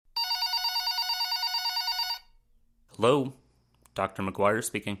Hello, Dr. McGuire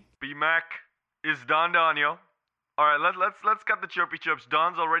speaking. B-Mac, is Don Daniel. Alright, let's cut the chirpy chirps.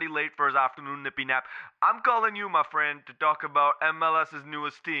 Don's already late for his afternoon nippy nap. I'm calling you, my friend, to talk about MLS's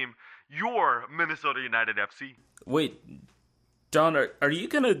newest team, your Minnesota United FC. Wait, Don, are you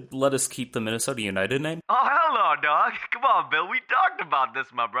gonna let us keep the Minnesota United name? Oh, hell no, dog. Come on, Bill. We talked about this,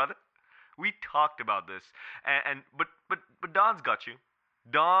 my brother. We talked about this. But Don's got you.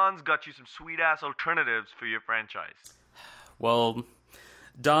 Don's got you some sweet-ass alternatives for your franchise. Well,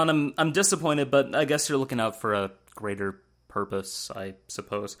 Don, I'm disappointed, but I guess you're looking out for a greater purpose, I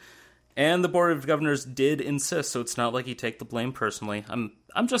suppose. And the Board of Governors did insist, so it's not like you take the blame personally.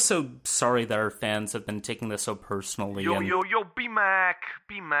 I'm just so sorry that our fans have been taking this so personally. Yo,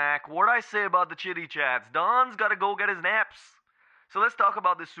 B-Mac, what'd I say about the chitty chats? Don's gotta go get his naps. So let's talk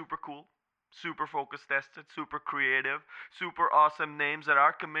about this super cool, super focus tested, super creative, super awesome names that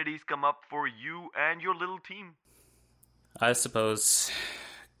our committees come up for you and your little team. I suppose.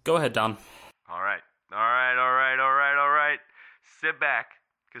 Go ahead, Don. All right. Sit back,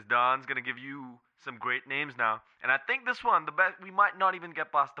 because Don's going to give you some great names now. And I think this one, the best, we might not even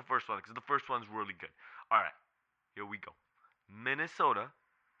get past the first one, because the first one's really good. All right, here we go. Minnesota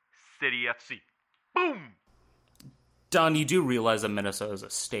City FC. Boom! Don, you do realize that Minnesota is a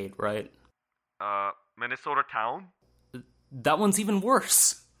state, right? Minnesota Town? That one's even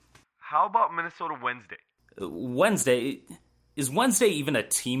worse. How about Minnesota Wednesday? Wednesday? Is Wednesday even a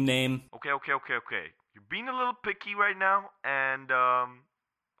team name? Okay. You're being a little picky right now, and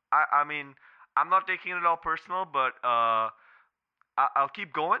I mean, I'm not taking it all personal, but I'll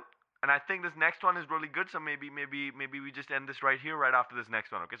keep going. And I think this next one is really good, so maybe we just end this right here, right after this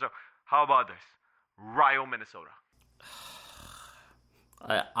next one. Okay, so how about this? Rio, Minnesota.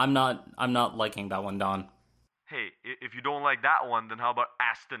 I'm not liking that one, Don. Hey, if you don't like that one, then how about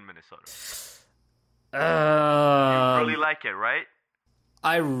Aston, Minnesota? You really like it, right?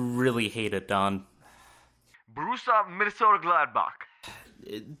 I really hate it, Don. Borussia Minnesota Gladbach.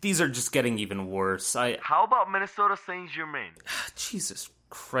 These are just getting even worse. How about Minnesota Saint-Germain? Jesus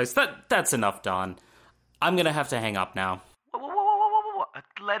Christ, that's enough, Don. I'm gonna have to hang up now. Whoa.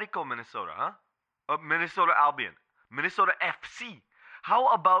 Atletico, Minnesota, huh? Minnesota Albion. Minnesota FC.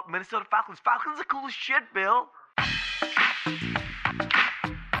 How about Minnesota Falcons? Falcons are cool as shit, Bill.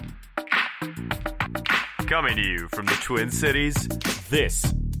 Coming to you from the Twin Cities, this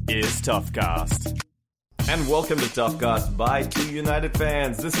is Toughcast. And welcome to Toughcast by two United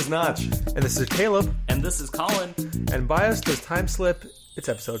fans. This is Nach. And this is Caleb. And this is Colin. And by us does Time Slip. It's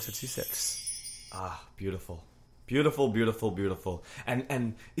episode 66. Ah, beautiful. Beautiful.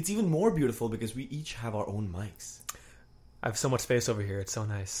 And it's even more beautiful because we each have our own mics. I have so much space over here. It's so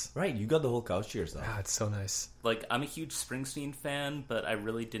nice. Right, you got the whole couch to yourself. Ah, it's so nice. Like, I'm a huge Springsteen fan, but I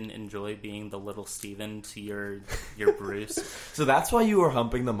really didn't enjoy being the little Steven to your Bruce. So that's why you were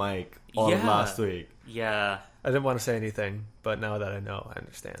humping the mic all of last week. Yeah. I didn't want to say anything, but now that I know, I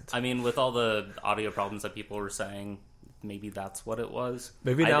understand. I mean, with all the audio problems that people were saying, maybe that's what it was.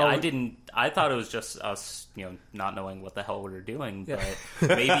 Maybe now I thought it was just us, not knowing what the hell we were doing.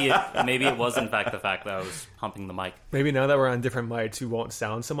 But maybe it was in fact the fact that I was humping the mic. Maybe now that we're on different mics, we won't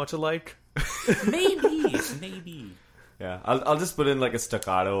sound so much alike. Maybe. Yeah, I'll just put in like a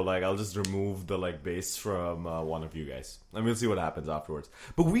staccato, like I'll just remove the like bass from one of you guys, and we'll see what happens afterwards.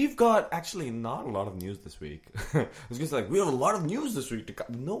 But we've got actually not a lot of news this week. I was gonna say like we have a lot of news this week.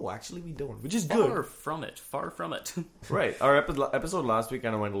 No, actually we don't, which is good. Far from it. Right, our episode last week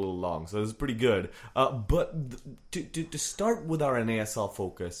kind of went a little long, so this is pretty good. But to start with our NASL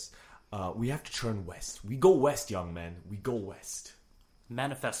focus, we have to turn west. We go west, young man. We go west.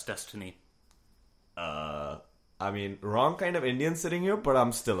 Manifest destiny. I mean, wrong kind of Indian sitting here, but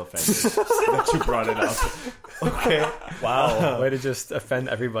I'm still offended that you brought it up. Okay. Wow. Way to just offend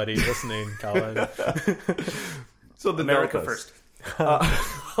everybody listening, Colin. So the America Deltas. first.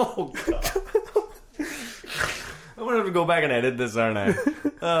 Oh, God. I'm going to have to go back and edit this, aren't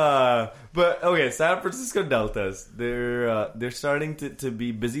I? But, okay, San Francisco Deltas. They're starting to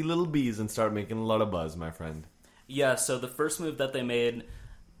be busy little bees and start making a lot of buzz, my friend. Yeah, so the first move that they made...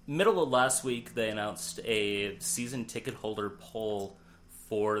 Middle of last week, they announced a season ticket holder poll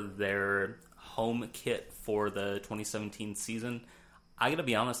for their home kit for the 2017 season. I gotta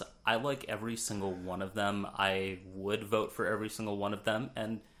be honest, I like every single one of them. I would vote for every single one of them,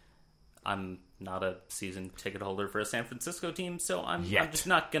 and I'm not a season ticket holder for a San Francisco team, so I'm just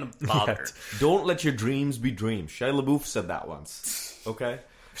not gonna bother. Don't let your dreams be dreams. Shia LaBeouf said that once. Okay?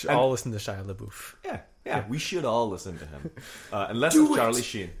 We should all listen to Shia LaBeouf. Yeah, we should all listen to him. Unless it's Charlie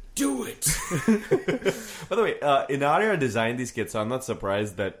Sheen. Do it. By the way, Inaria designed these kits, so I'm not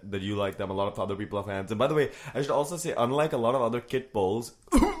surprised that you like them. A lot of other people are fans. And by the way, I should also say, unlike a lot of other kit bowls,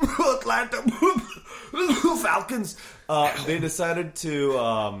 Atlanta Falcons, they decided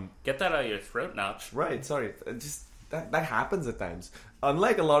to Get that out of your throat, Notch. right. Sorry, just that happens at times.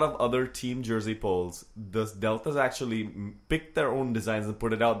 Unlike a lot of other team jersey polls, the Deltas actually picked their own designs and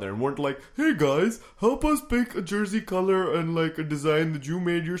put it out there, and weren't like, "Hey guys, help us pick a jersey color and like a design that you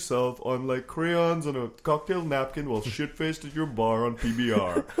made yourself on like crayons on a cocktail napkin while shit-faced at your bar on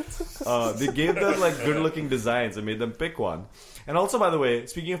PBR." They gave them like good-looking designs and made them pick one. And also, by the way,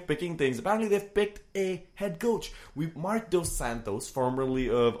 speaking of picking things, apparently they've picked a head coach. Mark Dos Santos, formerly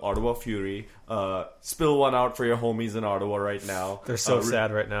of Ottawa Fury, spill one out for your homies in Ottawa right now. They're so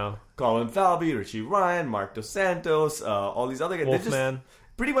sad right now. Colin Falvey, Richie Ryan, Mark Dos Santos, all these other guys. Wolfman.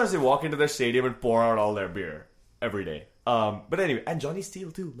 Pretty much they walk into their stadium and pour out all their beer every day. But anyway, and Johnny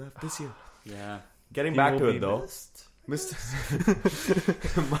Steele too left this year. Yeah. Getting He back will to be it though, missed.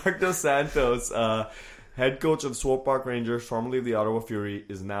 Mr. Mark Dos Santos, head coach of the Swope Park Rangers, formerly of the Ottawa Fury,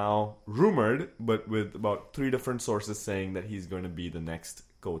 is now rumored, but with about 3 different sources saying that he's going to be the next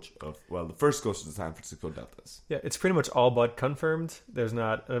coach of, the first coach of the San Francisco Deltas. Yeah, it's pretty much all but confirmed. There's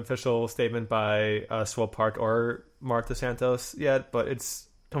not an official statement by Swope Park or Mark Dos Santos yet, but it's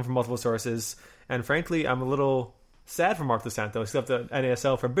come from multiple sources. And frankly, I'm a little sad for Mark Dos Santos. He left the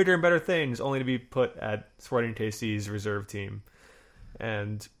NASL for bigger and better things, only to be put at Sporting KC's reserve team.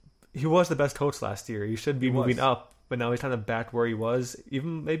 And he was the best coach last year. He should be moving up, but now he's kind of back where he was,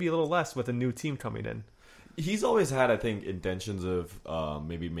 even maybe a little less with a new team coming in. He's always had, I think, intentions of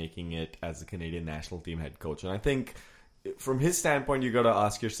maybe making it as a Canadian national team head coach. And I think from his standpoint, you got to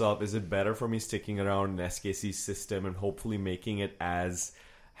ask yourself, is it better for me sticking around in SKC's system and hopefully making it as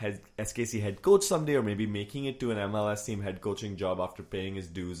SKC head coach someday, or maybe making it to an MLS team head coaching job after paying his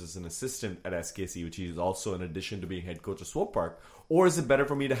dues as an assistant at SKC, which he is also in addition to being head coach of Swope Park? Or is it better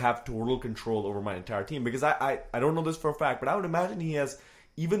for me to have total control over my entire team? Because I don't know this for a fact, but I would imagine he has,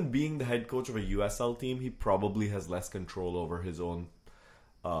 even being the head coach of a USL team, he probably has less control over his own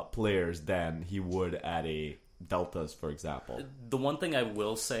players than he would at a Deltas, for example. The one thing I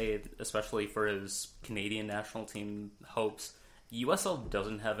will say, especially for his Canadian national team hopes, USL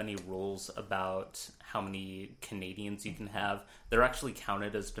doesn't have any rules about how many Canadians you can have. They're actually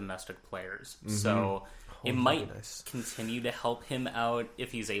counted as domestic players. Mm-hmm. So it might continue to help him out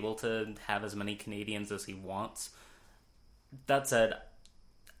if he's able to have as many Canadians as he wants. That said,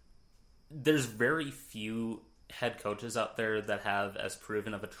 there's very few head coaches out there that have as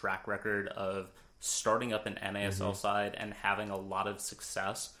proven of a track record of starting up an NASL side and having a lot of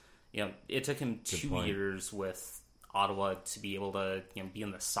success. You know, it took him 2 years with Ottawa to be able to, you know, be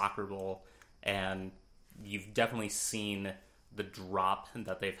in the Soccer Bowl, and you've definitely seen the drop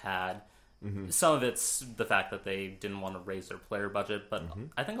that they've had. Some of it's the fact that they didn't want to raise their player budget, but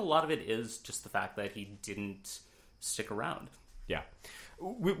I think a lot of it is just the fact that he didn't stick around. Yeah.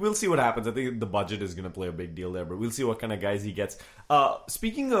 We'll see what happens. I think the budget is going to play a big deal there, but we'll see what kind of guys he gets.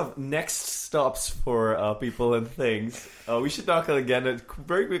 Speaking of next stops for people and things, we should talk again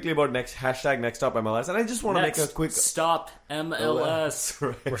very quickly about next stop MLS. And I just want to make a quick stop MLS.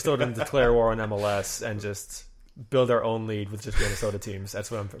 Right. We're still going to declare war on MLS and just build our own league with just Minnesota teams. That's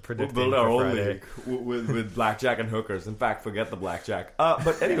what I'm predicting. We'll build our own Friday. league with blackjack and hookers. In fact, forget the blackjack.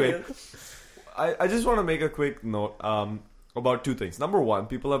 But anyway, I just want to make a quick note. About 2 things. Number 1,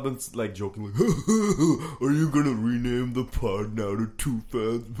 people have been like joking, like, "Are you gonna rename the pod now to Two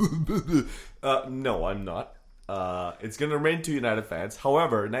Fans?" No, I'm not. It's gonna remain Two United Fans.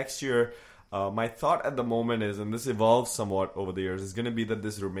 However, next year, my thought at the moment is, and this evolves somewhat over the years, is gonna be that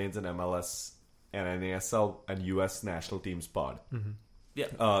this remains an MLS and NASL and US national teams pod.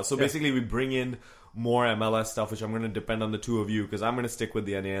 Yeah. So basically, we bring in more MLS stuff, which I'm going to depend on the two of you, because I'm going to stick with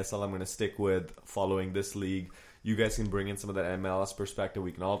the NASL. I'm going to stick with following this league. You guys can bring in some of that MLS perspective.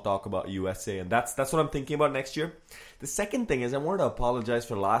 We can all talk about USA, and that's what I'm thinking about next year. The second thing is I wanted to apologize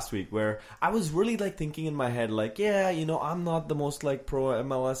for last week, where I was really like thinking in my head, like, yeah, you know, I'm not the most like pro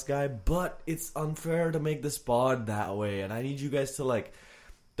MLS guy, but it's unfair to make this pod that way, and I need you guys to like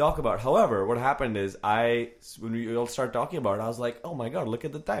talk about it. However, what happened is when we all started talking about it, I was like, oh my god, look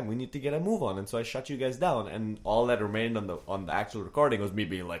at the time, we need to get a move on, and so I shut you guys down, and all that remained on the actual recording was me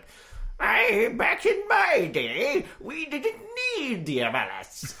being like, back in my day, we didn't need the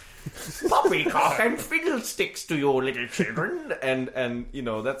MLS. Poppycock and fiddlesticks to you little children. And you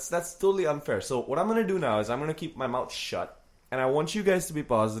know, that's totally unfair. So what I'm going to do now is I'm going to keep my mouth shut. And I want you guys to be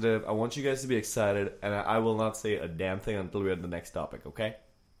positive. I want you guys to be excited. And I will not say a damn thing until we're at the next topic, okay?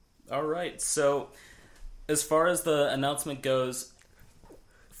 All right. So as far as the announcement goes,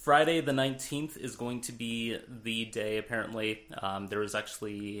 Friday the 19th is going to be the day, apparently. There was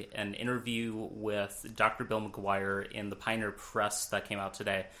actually an interview with Dr. Bill McGuire in the Pioneer Press that came out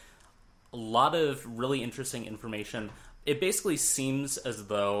today. A lot of really interesting information. It basically seems as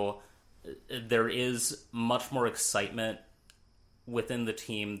though there is much more excitement within the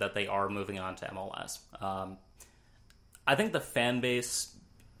team that they are moving on to MLS. I think the fan base,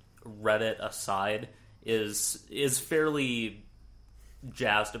 Reddit aside, is fairly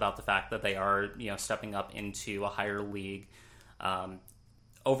jazzed about the fact that they are, stepping up into a higher league.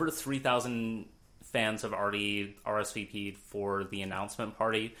 Over 3,000 fans have already RSVP'd for the announcement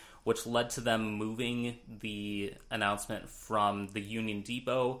party, which led to them moving the announcement from the Union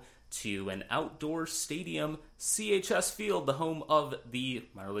Depot to an outdoor stadium, CHS Field, the home of the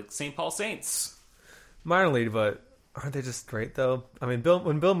minor league St. Paul Saints. Minor league, but aren't they just great, though? I mean,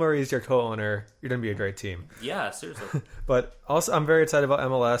 when Bill Murray is your co-owner, you're going to be a great team. Yeah, seriously. But also, I'm very excited about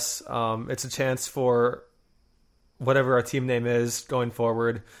MLS. It's a chance for whatever our team name is going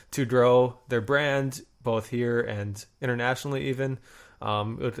forward to grow their brand, both here and internationally even.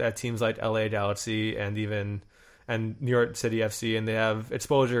 At teams like LA Galaxy and New York City FC, and they have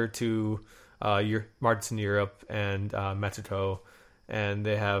exposure to markets in Europe and Mexico, and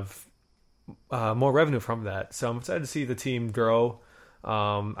they have more revenue from that. So I'm excited to see the team grow.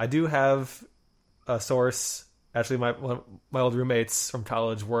 I do have a source. Actually, my old roommates from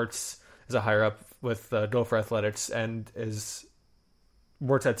college works as a higher up with Gopher Athletics and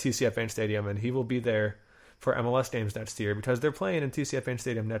works at TCF Bank Stadium, and he will be there for MLS games next year because they're playing in TCF Bank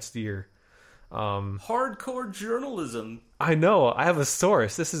Stadium next year. Hardcore journalism. I know. I have a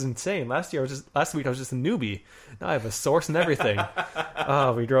source. This is insane. Last week I was just a newbie. Now I have a source and everything.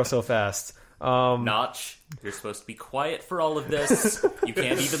 We grow so fast. Notch, you're supposed to be quiet for all of this. You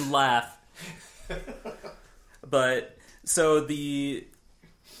can't even laugh. But so the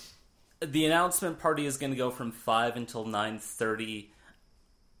announcement party is going to go from 5 until 9:30.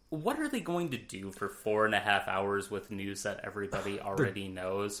 What are they going to do for 4.5 hours with news that everybody already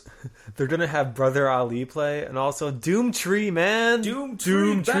knows? They're going to have Brother Ali play, and also Doomtree, man!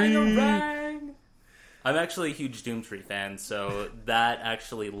 Doomtree, bang! I'm actually a huge Doomtree fan, so that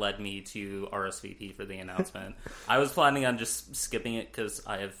actually led me to RSVP for the announcement. I was planning on just skipping it because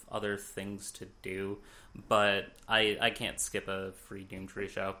I have other things to do, but I can't skip a free Doomtree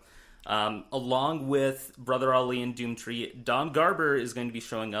show. Along with Brother Ali and Doomtree, Don Garber is going to be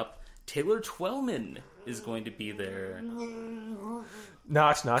showing up. Taylor Twellman is going to be there.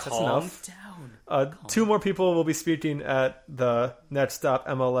 Notch, that's enough. Down. Two more people will be speaking at the Next Stop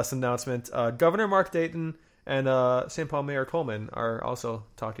MLS announcement. Governor Mark Dayton and St. Paul Mayor Coleman are also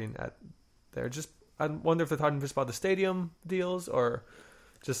talking at there. I wonder if they're talking just about the stadium deals or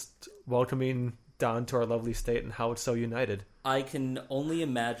just welcoming Don to our lovely state and how it's so united. I can only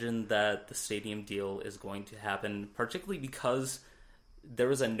imagine that the stadium deal is going to happen, particularly because there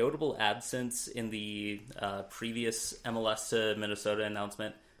was a notable absence in the previous MLS to Minnesota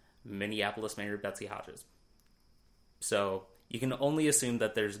announcement, Minneapolis Mayor Betsy Hodges. So you can only assume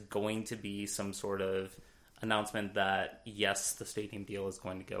that there's going to be some sort of announcement that, yes, the stadium deal is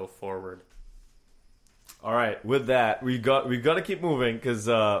going to go forward. All right, with that, we got to keep moving because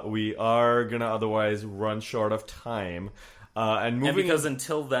we are gonna otherwise run short of time. And because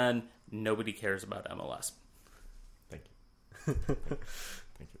until then, nobody cares about MLS. Thank you.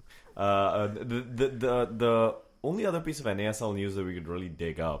 Thank you. The only other piece of NASL news that we could really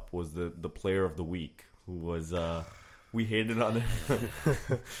dig up was the player of the week, who was we hated on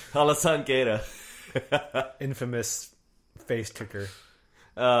Alassane Keita. Infamous face kicker.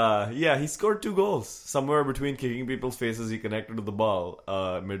 Yeah, he scored 2 goals. Somewhere between kicking people's faces, he connected to the ball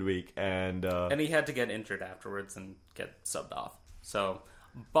midweek. And he had to get injured afterwards and get subbed off. So,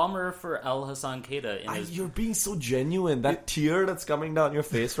 bummer for Alassane Keita. You're being so genuine. That tear that's coming down your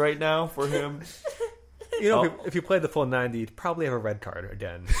face right now for him. If you played the full 90, you'd probably have a red card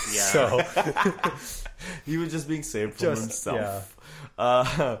again. Yeah. So he was just being saved from himself.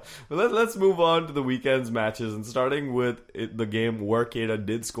 Yeah. Let's move on to the weekend's matches, and starting with the game where Keita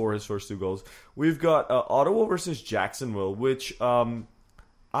did score his first 2 goals. We've got Ottawa versus Jacksonville, which I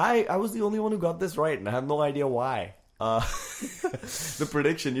was the only one who got this right, and I have no idea why. The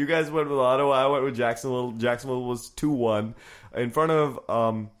prediction, you guys went with Ottawa, I went with Jacksonville. Jacksonville was 2-1 in front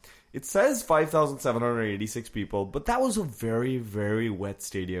of it says 5,786 people, but that was a very, very wet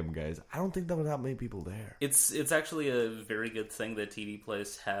stadium, guys. I don't think there were that many people there. It's actually a very good thing that TD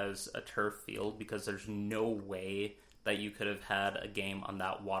Place has a turf field, because there's no way that you could have had a game on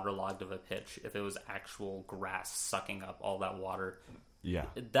that waterlogged of a pitch if it was actual grass sucking up all that water. Yeah.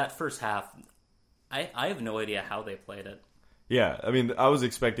 That first half, I have no idea how they played it. Yeah, I mean, I was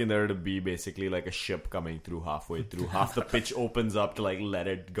expecting there to be basically like a ship coming through halfway through. Half the pitch opens up to like let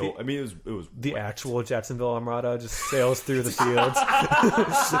it go. I mean, it was The actual Jacksonville Armada just sails through the fields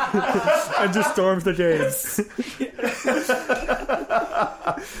and just storms the gates.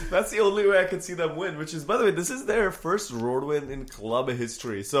 That's the only way I could see them win. Which is, by the way, this is their first road win in club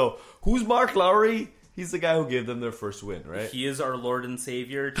history. So who's Mark Lowry? He's the guy who gave them their first win, right? He is our Lord and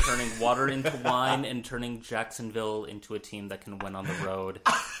Savior, turning water into wine and turning Jacksonville into a team that can win on the road.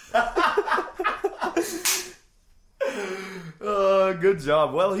 Good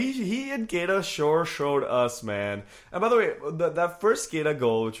job. Well, he and Keita sure showed us, man. And by the way, that first Keita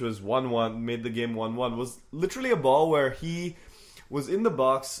goal, which was 1-1, made the game 1-1, was literally a ball where he was in the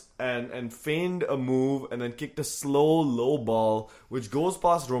box and feigned a move and then kicked a slow, low ball, which goes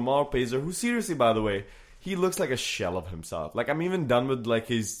past Romar Pazer, who seriously, by the way, he looks like a shell of himself. Like, I'm even done with, like,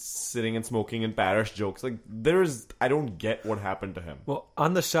 his sitting and smoking in Paris jokes. Like, I don't get what happened to him. Well,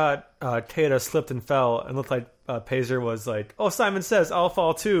 on the shot, Keita slipped and fell and looked like Pazer was like, "Oh, Simon Says, I'll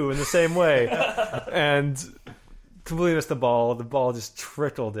fall too," in the same way. And completely missed the ball. The ball just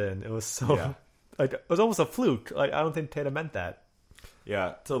trickled in. It was so... Yeah. Like, it was almost a fluke. Like, I don't think Keita meant that.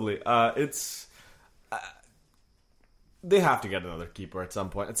 Yeah, totally. They have to get another keeper at some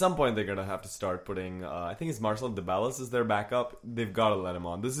point. At some point, they're gonna have to start putting. I think it's Marcel Debalas is their backup. They've got to let him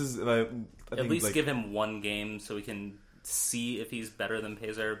on. This is I At think, least like, give him one game so we can see if he's better than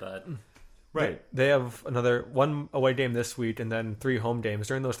Pazer, but... right. They have another one away game this week and then 3 home games.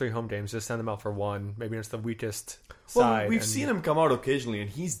 During those 3 home games, just send them out for one. Maybe it's the weakest side. Well, we've seen him come out occasionally, and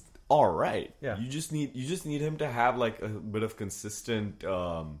he's all right. Yeah. You just need him to have like a bit of consistent,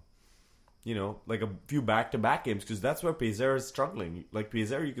 like a few back-to-back games, because that's where Pazer is struggling. Like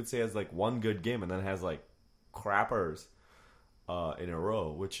Pazer, you could say, has like one good game and then has like crappers in a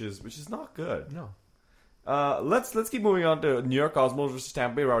row, which is not good. No. Let's keep moving on to New York Cosmos versus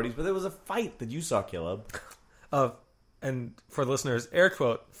Tampa Bay Rowdies. But there was a fight that you saw, Caleb. And for the listeners, air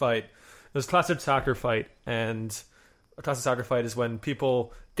quote fight. It was a classic soccer fight, and a classic soccer fight is when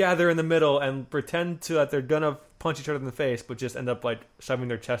people gather in the middle and pretend that they're gonna punch each other in the face, but just end up like shoving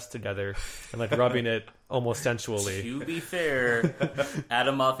their chests together and like rubbing it almost sensually. To be fair,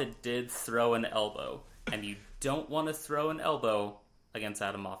 Adam Moffat did throw an elbow, and you don't want to throw an elbow against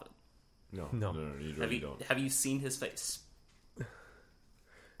Adam Moffat. No, No. you really don't. Have you seen his face?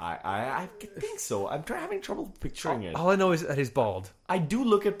 I think so. I'm having trouble picturing it. All I know is that he's bald. I do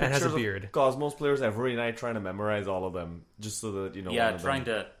look at And has pictures a beard. of Cosmos players every night, trying to memorize all of them, just so that one Yeah, of trying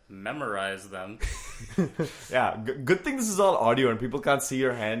them... to memorize them. Yeah, good thing this is all audio and people can't see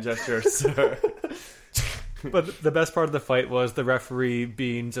your hand gestures. But the best part of the fight was the referee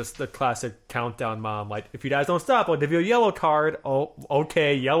being just the classic countdown mom. Like, if you guys don't stop, I'll give you a yellow card. Oh,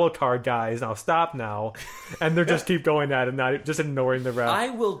 okay, yellow card, guys. Now stop now. And they just keep going at it, not just ignoring the ref. I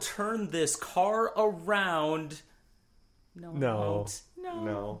will turn this car around. No. No. I won't.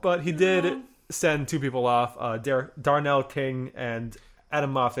 No. But he did send 2 people off. Darnell King and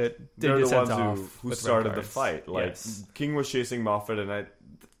Adam Moffat did They're get the sent ones off who with started red the cards. fight. Like, Yes. King was chasing Moffat, and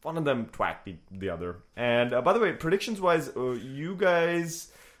one of them twacked the other. And by the way, predictions-wise, you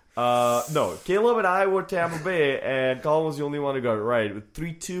guys... no, Caleb and I were Tampa Bay, and Colin was the only one who got it right, with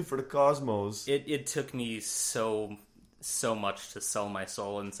 3-2 for the Cosmos. It took me so much to sell my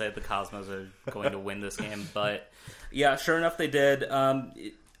soul and say the Cosmos are going to win this game, but yeah, sure enough they did.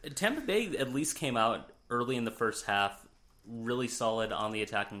 Tampa Bay at least came out early in the first half, really solid on the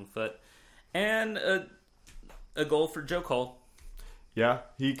attacking foot, and a goal for Joe Cole. Yeah,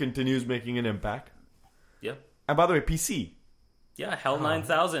 he continues making an impact. Yeah. And by the way, PC. Yeah, Hell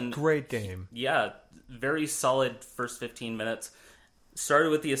 9000. Great game. Yeah, very solid first 15 minutes. Started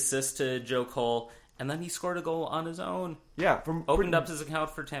with the assist to Joe Cole, and then he scored a goal on his own. Yeah, Opened up his account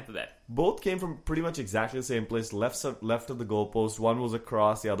for Tampa Bay. Both came from pretty much exactly the same place, left of the goalpost. One was a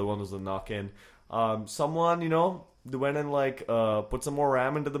cross, the other one was a knock-in. Someone, they went and put some more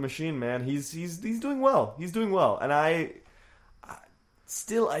RAM into the machine, man. He's doing well. He's doing well, and I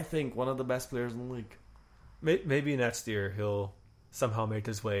think one of the best players in the league. Maybe next year he'll somehow make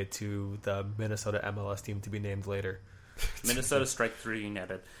his way to the Minnesota MLS team to be named later. Minnesota Strike 3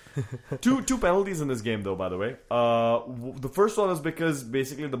 United. Two penalties in this game, though, by the way. The first one was because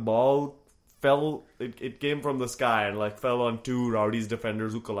basically the ball fell. It came from the sky and fell on 2 Rowdies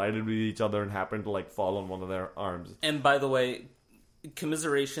defenders who collided with each other and happened to fall on one of their arms. And by the way,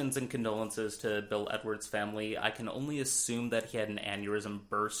 commiserations and condolences to Bill Edwards' family. I can only assume that he had an aneurysm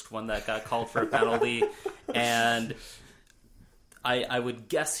burst when that got called for a penalty, and I would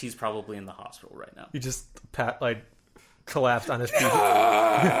guess he's probably in the hospital right now. He just collapsed on his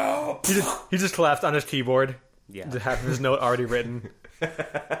keyboard. he just collapsed on his keyboard. Yeah. to have his note already written.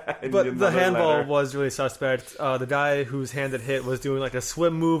 And But another the handball letter. was really suspect. The guy whose hand it hit was doing like a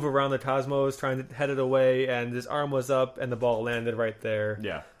swim move around the Cosmos, trying to head it away, and his arm was up, and the ball landed right there.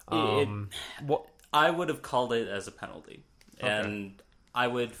 Yeah. What? I would have called it as a penalty. And I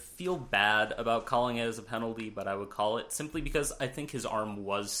would feel bad about calling it as a penalty, but I would call it simply because I think his arm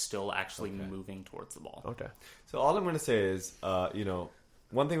was still actually moving towards the ball. Okay. So all I'm going to say is,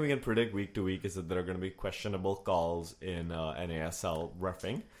 one thing we can predict week to week is that there are going to be questionable calls in NASL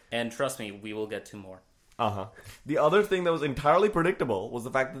reffing. And trust me, we will get to more. Uh-huh. The other thing that was entirely predictable was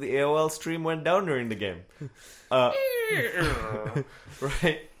the fact that the AOL stream went down during the game.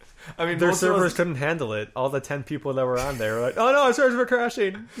 Right? I mean, Their most of servers us- couldn't handle it. All the 10 people that were on there were like, "Oh no, our servers were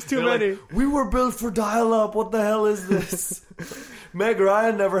crashing. It's too they're many." like, we were built for dial-up. What the hell is this? Meg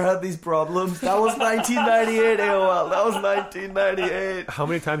Ryan never had these problems. That was 1998 AOL. That was 1998. How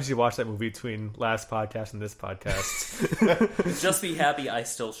many times did you watch that movie between last podcast and this podcast? Just be happy I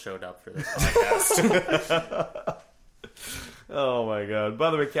still showed up for this podcast. Oh my god. By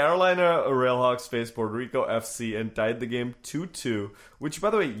the way, Carolina Railhawks faced Puerto Rico FC and tied the game 2-2, which, by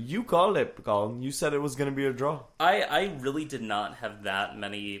the way, you called it, Colin. You said it was going to be a draw. I really did not have that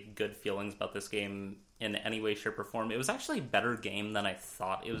many good feelings about this game in any way, shape, or form. It was actually a better game than I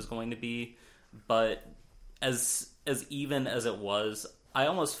thought it was going to be, but as even as it was, I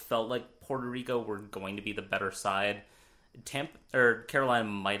almost felt like Puerto Rico were going to be the better side. Carolina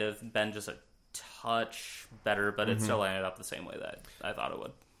might have been just a touch better, but it still ended up the same way that I thought it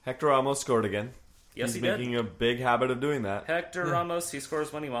would. Hector Ramos scored again. Yes, He's he did. making a big habit of doing that. Hector Ramos, he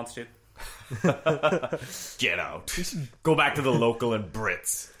scores when he wants to. Get out. Go back to the local and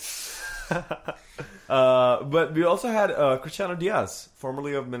Brits. But we also had Cristiano Diaz,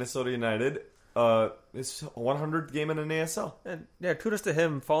 formerly of Minnesota United. His 100th game in an ASL. And yeah, kudos to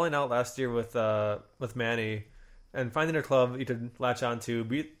him falling out last year with Manny and finding a club he could latch on to,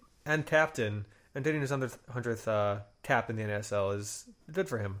 and captain, and getting his 100th cap in the NSL is good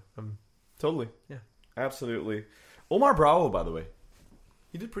for him. Totally. Yeah. Absolutely. Omar Bravo, by the way.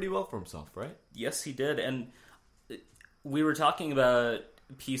 He did pretty well for himself, right? Yes, he did. And we were talking about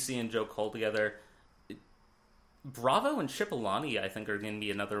PC and Joe Cole together. Bravo and Cipollani, I think, are going to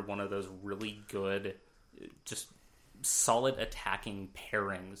be another one of those really good, just solid attacking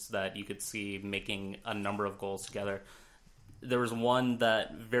pairings that you could see making a number of goals together. There was one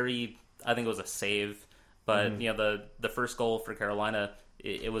that I think it was a save, but the first goal for Carolina,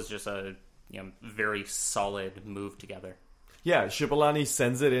 it was just a very solid move together. Yeah, Cipollani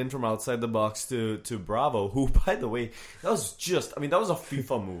sends it in from outside the box to Bravo, who, by the way, that was a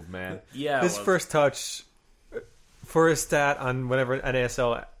FIFA move, man. Yeah, His first touch for his stat on whenever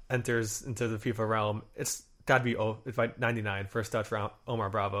NASL enters into the FIFA realm, it's got to be it's like 99 first touch for Omar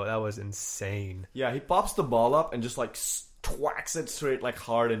Bravo. That was insane. Yeah, he pops the ball up and just like twacks it straight like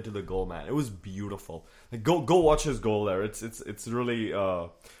hard into the goal, man. It was beautiful. Like, go watch his goal there. It's really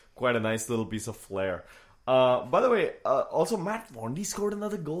quite a nice little piece of flair. By the way, also Matt Fondy scored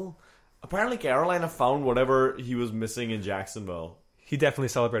another goal. Apparently Carolina found whatever he was missing in Jacksonville. He definitely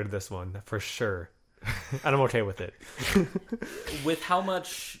celebrated this one for sure. And I'm okay with it. With how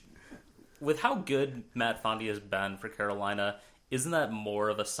good Matt Fondy has been for Carolina, isn't that more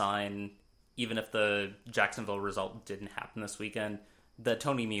of a sign, even if the Jacksonville result didn't happen this weekend, that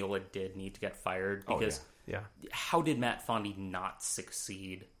Tony Meola did need to get fired? Because Yeah. how did Matt Fondy not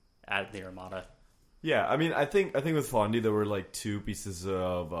succeed at the Armada? Yeah, I mean, I think with Fondy there were like two pieces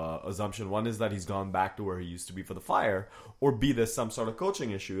of assumption. One is that he's gone back to where he used to be for the Fire, or B, there's some sort of coaching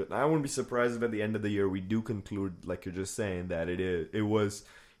issue. And I wouldn't be surprised if at the end of the year we do conclude, like you're just saying, that it was,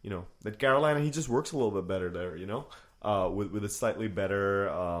 that Carolina, he just works a little bit better there, with a slightly better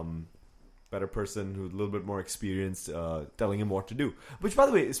person who's a little bit more experienced, telling him what to do. Which, by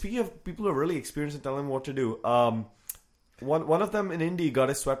the way, speaking of people who are really experienced in telling him what to do, one of them in Indy got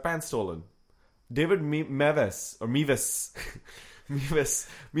his sweatpants stolen. David Meves.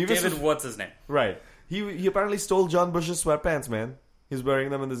 David, what's his name? Right. He apparently stole John Bush's sweatpants, man. He's wearing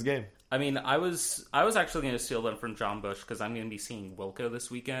them in this game. I mean, I was actually going to steal them from John Bush because I'm going to be seeing Wilco this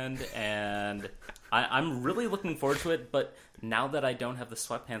weekend, and I'm really looking forward to it. But now that I don't have the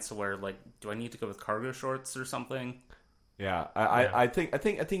sweatpants to wear, like, do I need to go with cargo shorts or something? Yeah, I think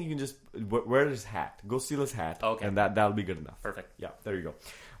you can just wear his hat. Go steal his hat, Okay. and that'll be good enough. Perfect. Yeah, there you go.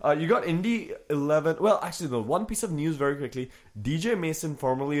 You got Indy 11. Well, actually, the one piece of news very quickly. DJ Mason,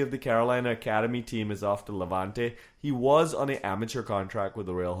 formerly of the Carolina Academy team, is off to Levante. He was on an amateur contract with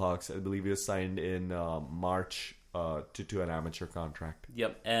the Railhawks. I believe he was signed in March to an amateur contract.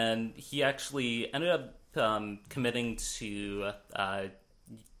 Yep, and he actually ended up committing to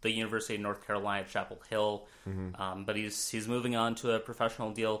the University of North Carolina, Chapel Hill. But he's moving on to a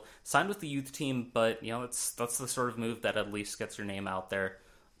professional deal, signed with the youth team. But that's the sort of move that at least gets your name out there.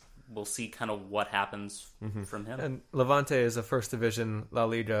 We'll see kind of what happens from him. And Levante is a first division La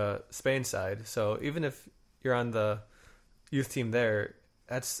Liga Spain side, so even if you're on the youth team there,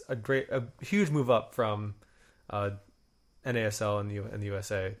 that's a huge move up from NASL in the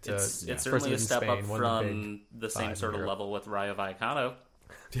USA. It's certainly a step up from the same sort of level with Rayo Vallecano.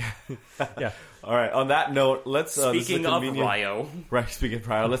 Yeah. All right. On that note, let's. Speaking of Rayo, right? Speaking of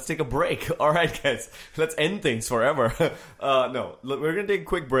Rayo, let's take a break. All right, guys. Let's end things forever. No, we're gonna take a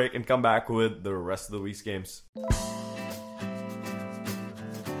quick break and come back with the rest of the week's games.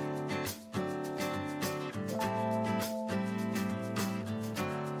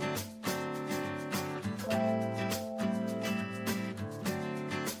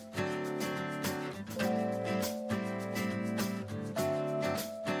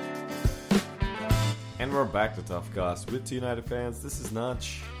 And we're back to Tough Cast with two United fans. This is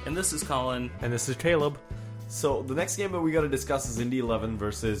Notch. and this is Colin. And this is Caleb. So the next game that we got to discuss is Indy 11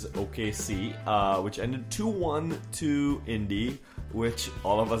 versus OKC, which ended 2-1 to Indy, which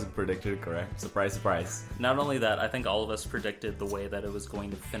all of us predicted correct. Surprise, surprise. Not only that, I think all of us predicted the way that it was going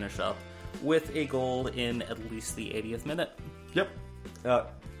to finish up with a goal in at least the 80th minute. Yep.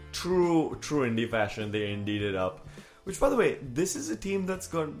 True Indy fashion. They indeed it up. Which, by the way, this is a team that's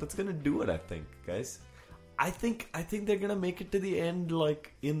gonna do it. I think, guys. I think they're gonna make it to the end,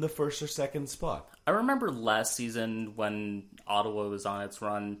 like in the first or second spot. I remember last season when Ottawa was on its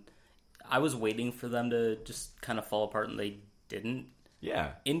run, I was waiting for them to just kind of fall apart, and they didn't.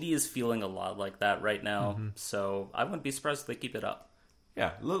 Yeah. Indy is feeling a lot like that right now, so I wouldn't be surprised if they keep it up.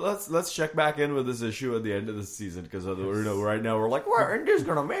 Yeah, let's check back in with this issue at the end of the season, because right now we're like, well, Indy's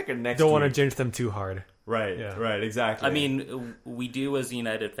gonna make it next. Don't want to jinx them too hard. Right, Yeah. right, exactly. I mean, we do as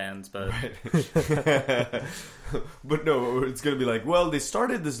United fans, but but no, it's gonna be like, well, they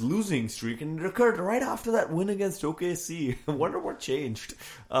started this losing streak, and it occurred right after that win against OKC. I wonder what changed.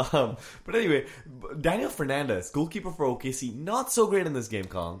 But anyway, Daniel Fernandez, goalkeeper for OKC, not so great in this game,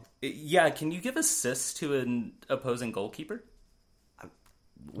 Colin. yeah, can you give assists to an opposing goalkeeper?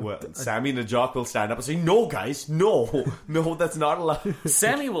 Well, Sammy Najak will stand up and say, no, guys, no, that's not allowed.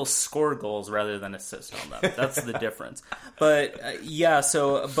 Sammy will score goals rather than assist on them. That's the difference. But yeah,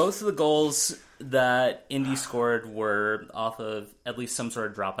 so both of the goals that Indy scored were off of at least some sort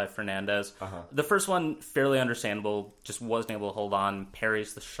of drop by Fernandez. The first one, fairly understandable, just wasn't able to hold on,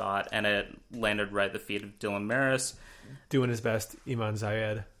 parries the shot, and it landed right at the feet of Dylan Maris. Doing his best Iman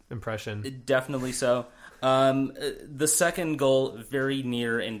Zayed impression. Definitely so. The second goal, very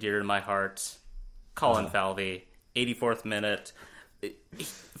near and dear to my heart. Colin Falvey, 84th minute.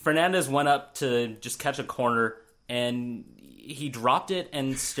 Fernandez went up to just catch a corner, and he dropped it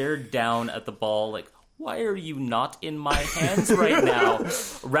and stared down at the ball like, why are you not in my hands right now?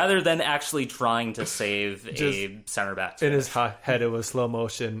 Rather than actually trying to save a center back. In his head, it was slow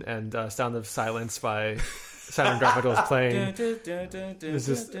motion and Sound of Silence by Simon Garfunkel was playing. It was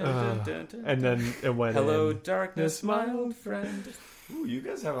just, and then it went Hello, in. darkness, my old friend. Ooh, you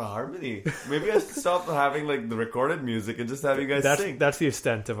guys have a harmony. Maybe I should stop having like the recorded music and just have you guys sing. That's the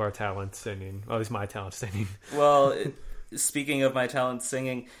extent of our talent singing. Well, at least my talent singing. Well, speaking of my talent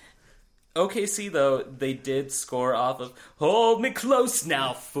singing, OKC, though, they did score off of Hold Me Close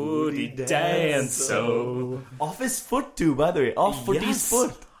Now, Footy Dance. So Off his foot too, by the way. Off Footy's Yes.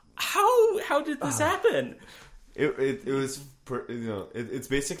 foot. How did this happen? It was, it's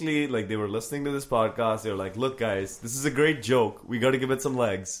basically like they were listening to this podcast. They were like, look, guys, this is a great joke. We got to give it some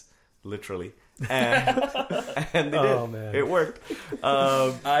legs. Literally. And they did. Oh, man. It worked.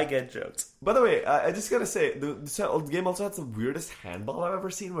 I get jokes. By the way, I just gotta say, the game also had the weirdest handball I've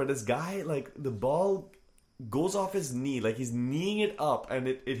ever seen, where this guy, like, the ball goes off his knee, like he's kneeing it up, and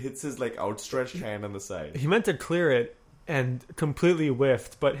it hits his, like, outstretched hand on the side. He meant to clear it and completely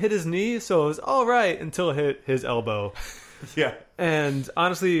whiffed, but hit his knee, so it was all right until it hit his elbow. Yeah. And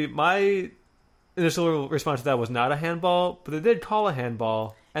honestly, my initial response to that was not a handball, but they did call a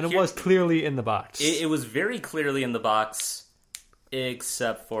handball, and it was clearly in the box. It was very clearly in the box,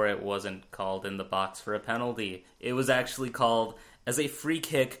 except for it wasn't called in the box for a penalty. It was actually called as a free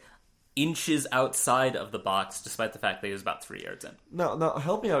kick inches outside of the box, despite the fact that he was about 3 yards in. Now,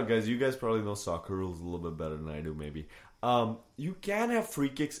 help me out, guys. You guys probably know soccer rules a little bit better than I do, maybe. You can have free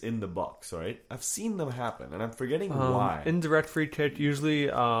kicks in the box, right? I've seen them happen, and I'm forgetting why. Indirect free kick, usually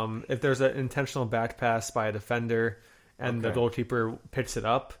if there's an intentional back pass by a defender and the goalkeeper picks it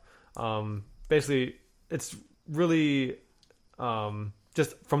up. Basically, it's really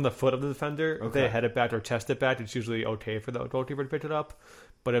just from the foot of the defender. If Okay. they head it back or chest it back, it's usually okay for the goalkeeper to pick it up.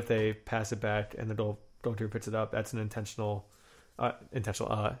 But if they pass it back and the goalkeeper picks it up, that's an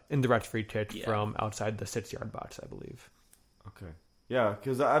indirect free kick Yeah. from outside the 6-yard box, I believe. Okay. Yeah,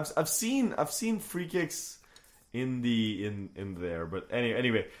 because I've seen free kicks in there, but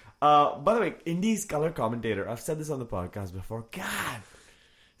anyway. By the way, Indy's color commentator. I've said this on the podcast before. God,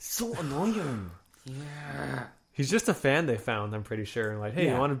 so annoying. He's just a fan they found, I'm pretty sure. Like, hey,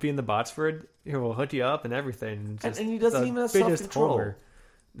 Yeah. you want to be in the Botsford? Here, we'll hook you up and everything. And Just he doesn't the even have biggest self-control. homer.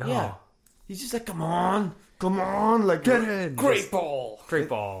 No. Yeah, he's just like, come on, like Get in. Great ball. Great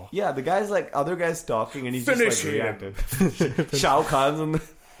ball. Yeah, the guy's like other guys talking, and he's Finish just like him. reactive. Shao Kahn's on the.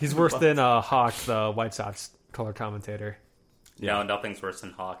 He's worse than Hawk, the White Sox color commentator. No, nothing's worse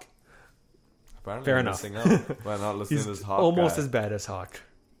than Hawk. Apparently Fair I'm enough. missing out by not listening He's to this Hawk almost guy. as bad as Hawk.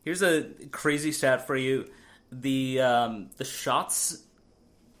 Here's a crazy stat for you: the shots.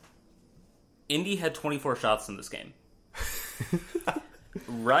 Indy had 24 shots in this game.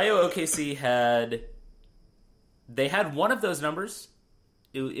 Rayo OKC had one of those numbers.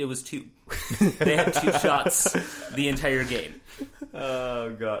 It was 2. They had 2 shots the entire game.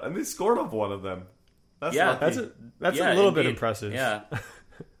 Oh god! And they scored off one of them. That's Yeah, lucky. That's Yeah, a little bit indeed. impressive. Yeah,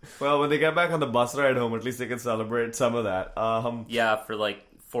 Well, when they get back on the bus ride home, at least they can celebrate some of that. yeah, for like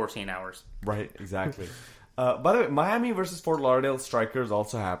 14 hours. Right, exactly. By the way, Miami versus Fort Lauderdale Strikers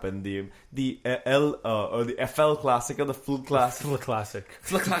also happened. The FL Classico, the Flu Classic, Still a classic.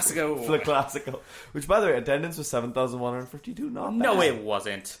 Fla Classico. Flu Classico, which by the way, attendance was 7,152. Not bad. No, it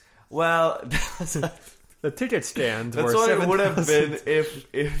wasn't. Well, The ticket stand that's were what it would have 7,000.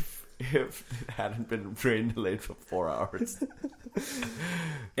 been if it hadn't been rain delayed for 4 hours. Which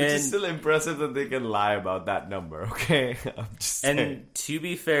And is still impressive that they can lie about that number. Okay, I'm just saying. and to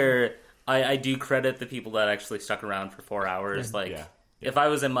be fair, I do credit the people that actually stuck around for 4 hours. Like, Yeah. if I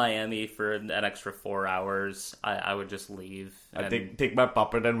was in Miami for an extra 4 hours, I would just leave. I and- take my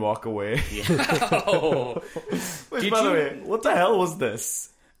puppet and walk away. Yeah. Oh. Which, Did by the you- way, what the hell was this?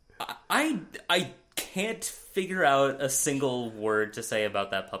 I can't figure out a single word to say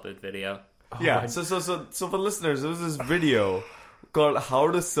about that puppet video. Yeah, so for listeners, there was this video called "How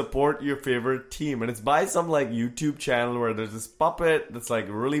to Support Your Favorite Team," and it's by some like YouTube channel where there's this puppet that's like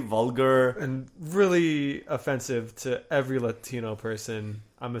really vulgar. And really offensive to every Latino person,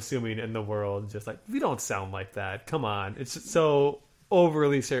 I'm assuming, in the world. Just like, we don't sound like that. Come on. It's just so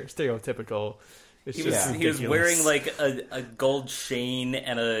overly stereotypical. It's He just was ridiculous. wearing like a gold chain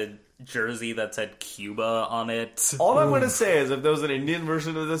and a jersey that said Cuba on it. All I'm gonna say is, if there was an Indian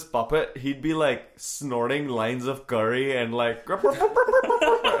version of this puppet, he'd be like snorting lines of curry and like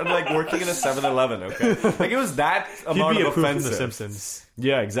and like working in a 7-Eleven. Okay, like it was that He'd amount be of a proof from offensive. The Simpsons.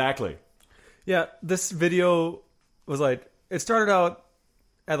 Yeah, exactly. Yeah, this video was like, it started out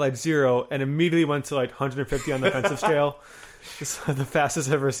at like 0 and immediately went to like 150 on the offensive scale. It's the fastest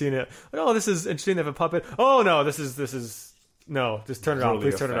I've ever seen it. Like, oh, this is interesting. They have a puppet. Oh no, this is no. Just turn it off. Really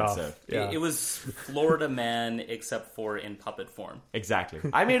Please turn it off. offensive. Yeah. It was Florida Man, except for in puppet form. Exactly.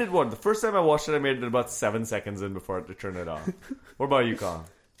 I made it the first time I watched it, I made it about 7 seconds in before I had to turn it off. What about you, Colin?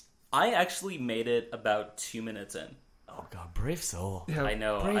 I actually made it about 2 minutes in. Oh god, brave soul. Yeah. I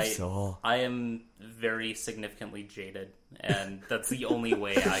know. Brave soul. I am very significantly jaded, and that's the only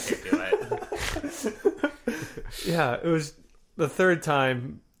way I can do it. Yeah, it was the third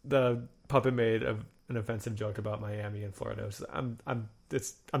time the puppet made an offensive joke about Miami and Florida. It was,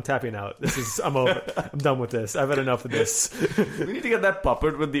 I'm tapping out. I'm over. I'm done with this. I've had enough of this. We need to get that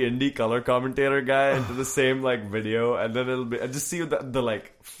puppet with the indie color commentator guy into the same like video, and then it'll be and just see the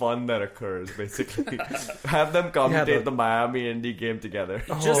like fun that occurs. Basically, have them commentate the Miami indie game together.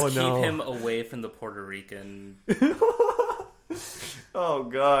 Just Oh, keep no. him away from the Puerto Rican. Oh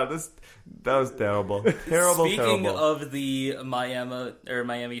god, that was terrible. Terrible. Speaking terrible. of the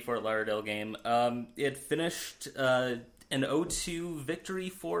Miami Fort Lauderdale game, it finished an 0-2 victory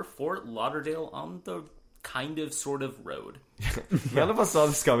for Fort Lauderdale on the kind of sort of road. None of us saw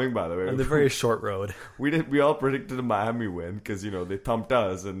this coming, by the way. On the very short road. We all predicted a Miami win because they thumped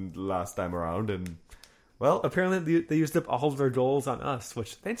us and last time around, and well, Apparently, they used up all of their goals on us,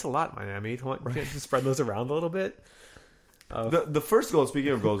 which thanks a lot, Miami. Can't you just spread those around a little bit? the first goal.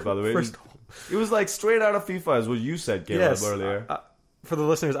 Speaking of goals, by the way, First it was like straight out of FIFA, is what you said, Caleb, earlier. For the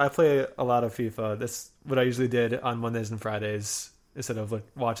listeners, I play a lot of FIFA. That's what I usually did on Mondays and Fridays. Instead of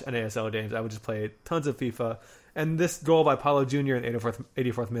watch NASL games, I would just play tons of FIFA. And this goal by Paulo Jr. in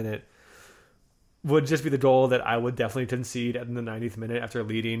 84th minute would just be the goal that I would definitely concede in the 90th minute after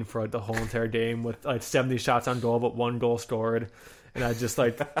leading for the whole entire game with like 70 shots on goal, but 1 goal scored. And I just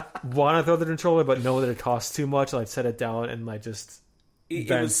like want to throw the controller, but know that it costs too much. So I'd set it down and like just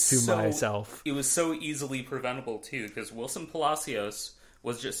vent to myself. It was so easily preventable too, because Wilson Palacios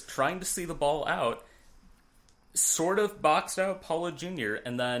was just trying to see the ball out, sort of boxed out Paulo Jr.,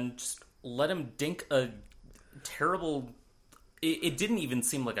 and then just let him dink a terrible... It didn't even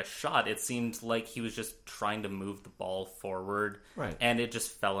seem like a shot. It seemed like he was just trying to move the ball forward, Right. And it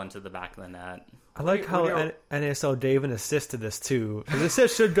just fell into the back of the net. I like how NASL gave an assist to this too. The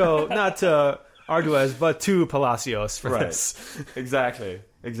assist should go not to Arduez, but to Palacios for this. Exactly.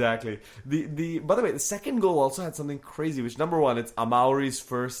 The by the way, the second goal also had something crazy. Which, number one, it's Amauri's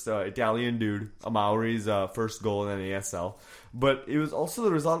first Italian dude, Amauri's first goal in NASL, but it was also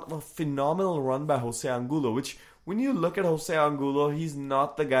the result of a phenomenal run by Jose Angulo. Which, when you look at Jose Angulo, he's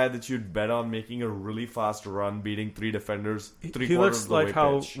not the guy that you'd bet on making a really fast run, beating three defenders, He looks like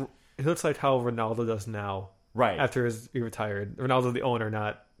how Ronaldo does now. Right. After he retired. Ronaldo the owner,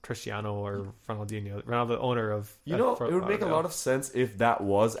 not Cristiano or Ronaldinho. Ronaldo the owner of... You know, it would make a lot of sense if that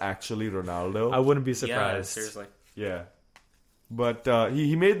was actually Ronaldo. I wouldn't be Yeah, surprised. seriously. Yeah. But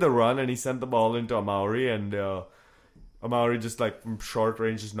he made the run and he sent the ball into Amauri, and Amauri just like from short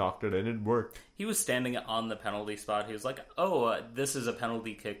range just knocked it in. It worked. He was standing on the penalty spot. He was like, this is a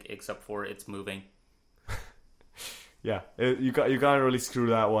penalty kick, except for it's moving. Yeah, you can't really screw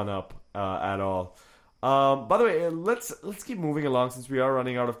that one up at all. By the way, let's keep moving along since we are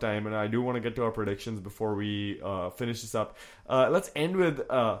running out of time, and I do want to get to our predictions before we finish this up. Let's end with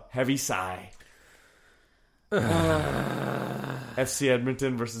heavy sigh. FC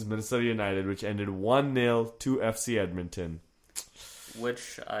Edmonton versus Minnesota United, which ended 1-0 to FC Edmonton.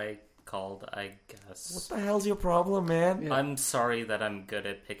 Which I called, I guess. What the hell's your problem, man? I'm sorry that I'm good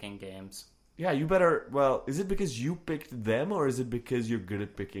at picking games. Yeah, you better... Well, is it because you picked them, or is it because you're good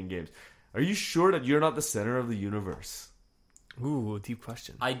at picking games? Are you sure that you're not the center of the universe? Ooh, deep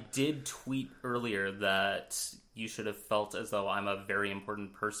question. I did tweet earlier that you should have felt as though I'm a very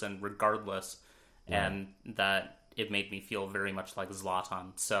important person regardless, and that it made me feel very much like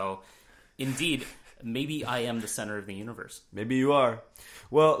Zlatan. So, indeed, maybe I am the center of the universe. Maybe you are.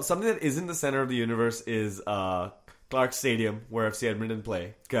 Well, something that isn't the center of the universe is Clark Stadium, where FC Edmonton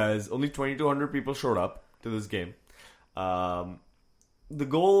play, because only 2,200 people showed up to this game. The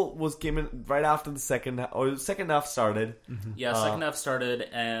goal came in right after the second half started. Mm-hmm. Yeah, second half started,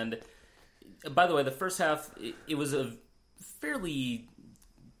 and by the way, the first half, it was a fairly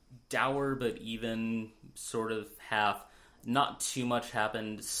dour but even sort of half. Not too much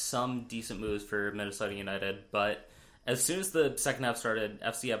happened. Some decent moves for Minnesota United, but as soon as the second half started,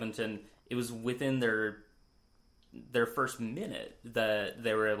 FC Edmonton, it was within their first minute that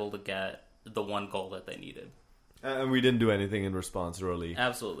they were able to get the one goal that they needed. And we didn't do anything in response, really.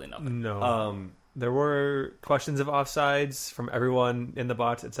 Absolutely nothing. No. There were questions of offsides from everyone in the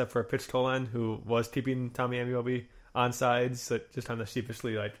box except for Pitch Tolan, who was keeping Tommy Amiobi on sides, so just kind of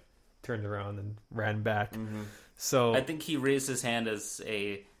sheepishly turned around and ran back. Mm-hmm. So I think he raised his hand as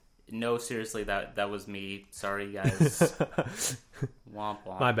a no, seriously, that was me. Sorry, guys. Womp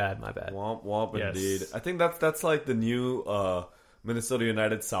womp. My bad. Womp womp, Yes. indeed. I think that's like the new Minnesota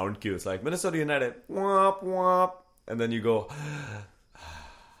United sound cue. It's like Minnesota United, womp womp, and then you go.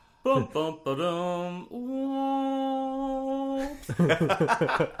 Bum, bum, ba-dum. Womp.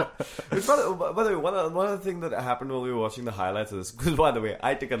 Which, by the way, one other thing that happened while we were watching the highlights of this, because by the way,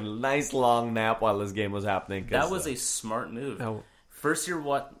 I took a nice long nap while this game was happening. That was a smart move. No. First, you're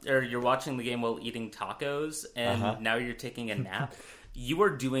watching the game while eating tacos, and now you're taking a nap. You are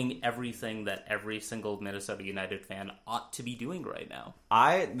doing everything that every single Minnesota United fan ought to be doing right now.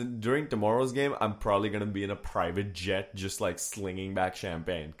 During tomorrow's game, I'm probably going to be in a private jet just like slinging back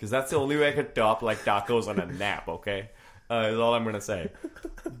champagne. Because that's the only way I could top like tacos on a nap, okay? Is all I'm going to say.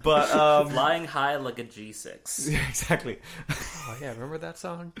 But, Flying high like a G6. exactly. Oh yeah, remember that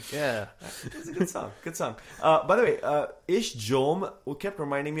song? Yeah. It's a good song. Good song. By the way, Ish Jom kept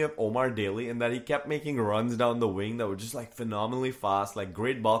reminding me of Omar Daly in that he kept making runs down the wing that were just like phenomenally fast, like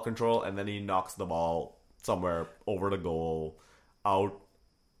great ball control, and then he knocks the ball somewhere over the goal, out,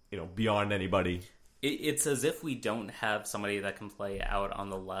 beyond anybody. It's as if we don't have somebody that can play out on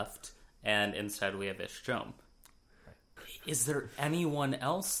the left, and instead we have Ish Jom. Is there anyone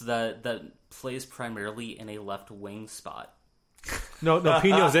else that plays primarily in a left wing spot? No,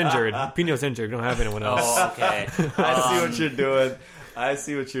 Pino's injured. We don't have anyone else. Oh, okay. I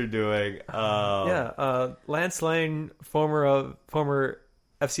see what you're doing. Lance Lane, former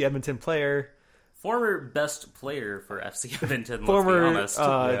FC Edmonton player, Former best player for FC Edmonton, former let's be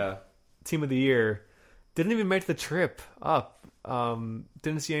honest. team of the year, didn't even make the trip up.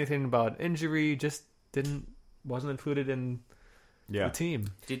 Didn't see anything about injury. Just wasn't included in the team.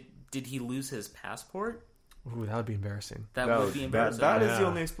 Did he lose his passport? Ooh, that would be embarrassing. That would be embarrassing. That is the Yeah.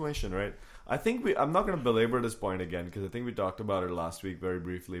 only explanation, right? I think I'm not going to belabor this point again because I think we talked about it last week very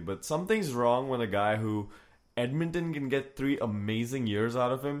briefly. But something's wrong when a guy who Edmonton can get 3 amazing years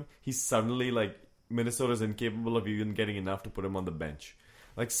out of him, he's suddenly like Minnesota's incapable of even getting enough to put him on the bench.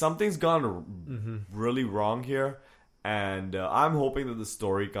 Like something's gone really wrong here, and I'm hoping that the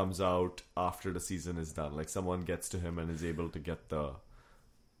story comes out after the season is done. Like someone gets to him and is able to get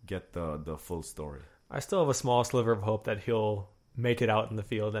the full story. I still have a small sliver of hope that he'll make it out in the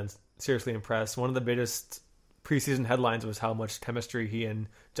field and seriously impress. One of the biggest preseason headlines was how much chemistry he and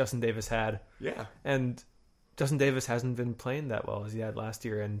Justin Davis had. Yeah. And Justin Davis hasn't been playing that well as he had last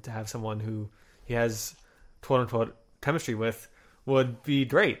year, and to have someone who he has quote-unquote chemistry with would be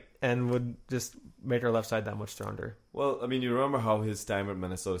great and would just make our left side that much stronger. Well, I mean, you remember how his time at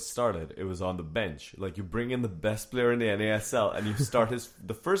Minnesota started. It was on the bench. Like, you bring in the best player in the NASL, and you start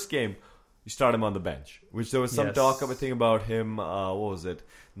the first game, you start him on the bench. Which there was some Yes. talk, I think, about him, what was it,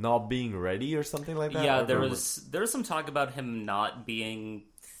 not being ready or something like that? Yeah, I there remember. was some talk about him not being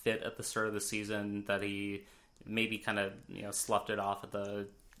fit at the start of the season, that he maybe kind of sloughed it off at the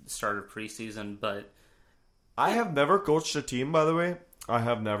start of preseason. But I have never coached a team, by the way. I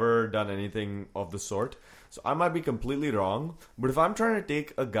have never done anything of the sort. So I might be completely wrong. But if I'm trying to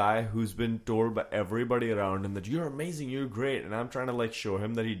take a guy who's been told by everybody around him that you're amazing, you're great, and I'm trying to like show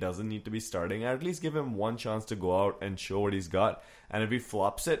him that he doesn't need to be starting, I at least give him one chance to go out and show what he's got. And if he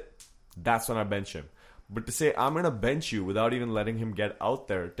flops it, that's when I bench him. But to say I'm going to bench you without even letting him get out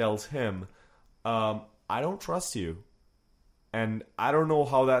there tells him, I don't trust you. And I don't know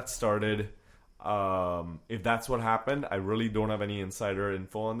how that started. If that's what happened, I really don't have any insider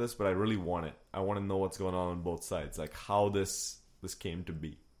info on this, but I really want it. I want to know what's going on both sides, like how this came to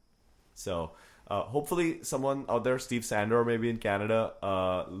be. So hopefully someone out there, Steve Sandor maybe in Canada,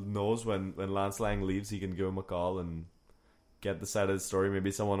 knows when Lance Lang leaves, he can give him a call and get the side of the story.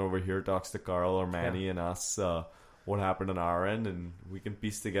 Maybe someone over here talks to Carl or Manny and asks what happened on our end, and we can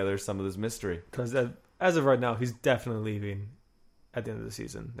piece together some of this mystery. Because as of right now, he's definitely leaving at the end of the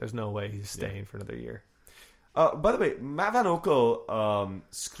season. There's no way he's staying for another year. By the way, Matt Van Oekel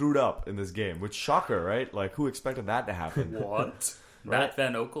screwed up in this game, which shocker, right? Like, who expected that to happen? what? Matt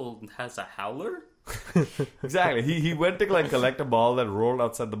Van Oekel has a howler? Exactly. He went to like collect a ball that rolled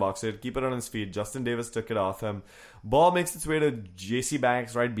outside the box. So he'd keep it on his feet. Justin Davis took it off him. Ball makes its way to JC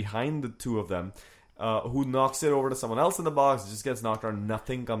Banks right behind the two of them, who knocks it over to someone else in the box. Just gets knocked out.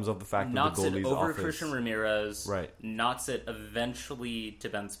 Nothing comes of the fact Knocks that the it goalie's over off his- Christian Ramirez. Right. Knocks it eventually to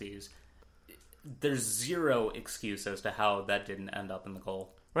Ben Spies. There's zero excuse as to how that didn't end up in the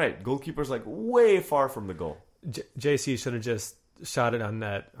goal. Right. Goalkeeper's like way far from the goal. JC should have just shot it on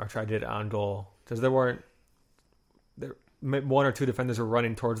net or tried it on goal, because one or two defenders were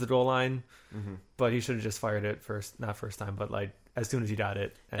running towards the goal line, but he should have just fired it not first time, but like as soon as he got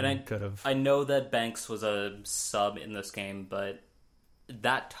it, and I could have. I know that Banks was a sub in this game, but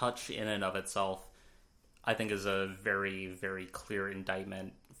that touch in and of itself, I think, is a very, very clear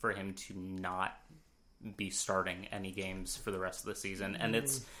indictment for him to not be starting any games for the rest of the season. And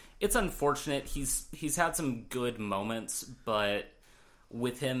it's unfortunate. He's had some good moments, but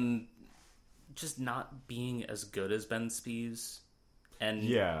with him just not being as good as Ben Spies, and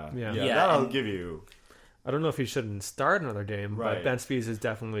Yeah, that I'll and- give you. I don't know if he shouldn't start another game, Right. but Ben Spies is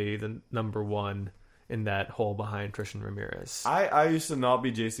definitely the number one in that hole behind Christian Ramirez. I used to not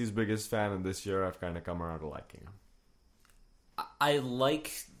be JC's biggest fan, and this year I've kind of come around to liking him. I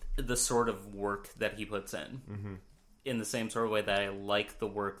like the sort of work that he puts in the same sort of way that I like the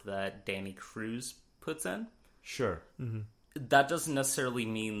work that Danny Cruz puts in. Sure. That doesn't necessarily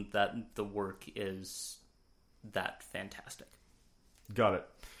mean that the work is that fantastic. Got it.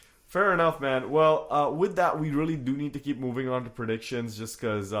 Fair enough, man. Well, with that, we really do need to keep moving on to predictions, just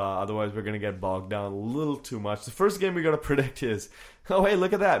because otherwise we're going to get bogged down a little too much. The first game we got to predict is, oh, hey,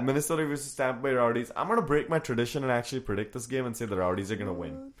 look at that. Minnesota versus Tampa Bay Rowdies. I'm going to break my tradition and actually predict this game and say the Rowdies are going to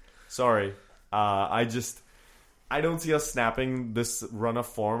win. Sorry. I don't see us snapping this run of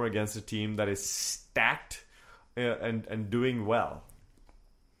form against a team that is stacked and doing well.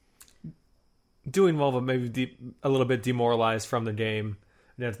 Doing well, but maybe a little bit demoralized from the game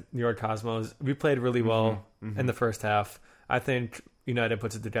against New York Cosmos. We played really well in the first half. I think United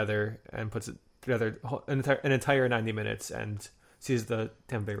puts it together an entire 90 minutes and sees the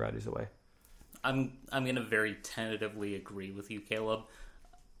Tampa Bay Rowdies away. I'm going to very tentatively agree with you, Caleb.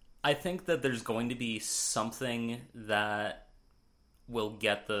 I think that there's going to be something that will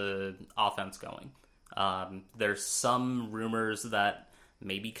get the offense going. There's some rumors that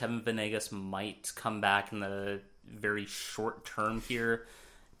maybe Kevin Venegas might come back in the very short term here.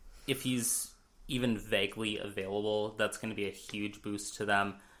 If he's even vaguely available, that's going to be a huge boost to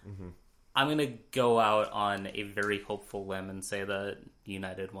them. Mm-hmm. I'm going to go out on a very hopeful limb and say that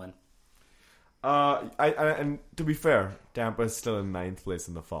United win. And to be fair, Tampa is still in 9th place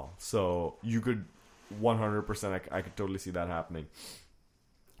in the fall, so you could 100%. I could totally see that happening.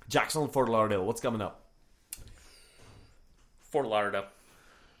 Jacksonville, Fort Lauderdale. What's coming up? Fort Lauderdale.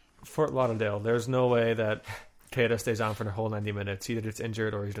 Fort Lauderdale. There's no way that Keita stays on for the whole 90 minutes. Either gets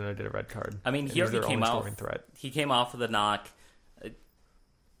injured or he's going to get a red card. I mean, he already came out. He came off with a knock.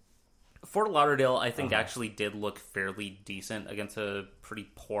 Fort Lauderdale, I think, actually did look fairly decent against a pretty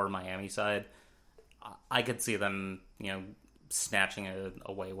poor Miami side. I could see them, snatching a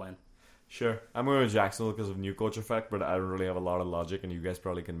away win. Sure. I'm going to Jacksonville because of new coach effect, but I don't really have a lot of logic, and you guys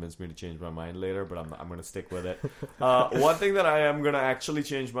probably convinced me to change my mind later, but I'm going to stick with it. One thing that I am going to actually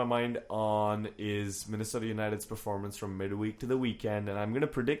change my mind on is Minnesota United's performance from midweek to the weekend, and I'm going to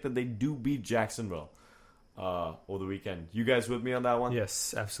predict that they do beat Jacksonville over the weekend. You guys with me on that one?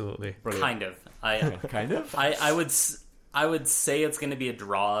 Yes, absolutely. Brilliant. Kind of. Kind of? I would say it's going to be a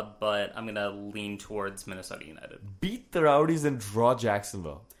draw, but I'm going to lean towards Minnesota United. Beat the Rowdies and draw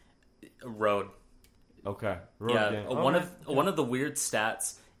Jacksonville. Road. Okay. Road Yeah. game. One of the weird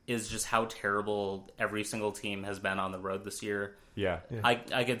stats is just how terrible every single team has been on the road this year. Yeah.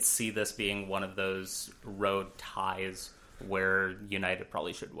 I could see this being one of those road ties where United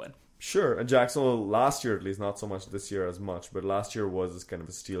probably should win. Sure, and Jacksonville last year, at least, not so much this year as much, but last year was this kind of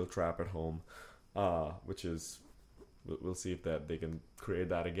a steel trap at home, which is, we'll see if they can create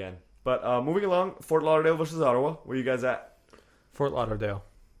that again. But moving along, Fort Lauderdale versus Ottawa. Where you guys at? Fort Lauderdale.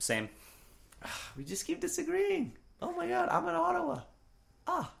 Same. We just keep disagreeing. Oh my god, I'm in Ottawa.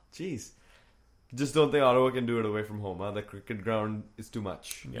 Jeez. Just don't think Ottawa can do it away from home, huh? The cricket ground is too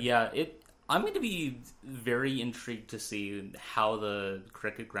much. Yeah, I'm going to be very intrigued to see how the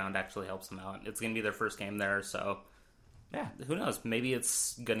cricket ground actually helps them out. It's going to be their first game there, so yeah, who knows? Maybe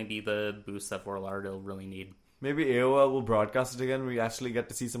it's going to be the boost that Fort Lauderdale really need. Maybe AOL will broadcast it again. We actually get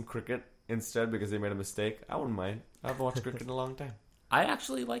to see some cricket instead because they made a mistake. I wouldn't mind. I haven't watched cricket in a long time. I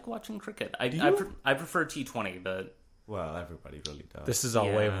actually like watching cricket. I prefer T20, but well, everybody really does. This is all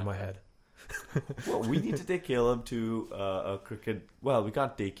way over my head. Well, we need to take Caleb to a cricket. Well, we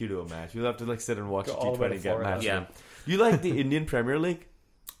can't take you to a match. You'll have to sit and watch T20 get matched. Yeah. You like the Indian Premier League?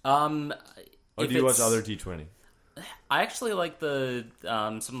 Or do you watch other T20? I actually like the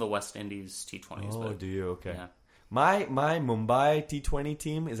some of the West Indies T20s. Oh, but, do you? Okay. Yeah. My Mumbai T20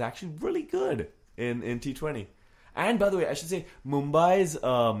 team is actually really good in T20. And by the way, I should say Mumbai's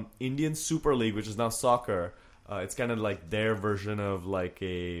Indian Super League, which is now soccer. It's kind of like their version of like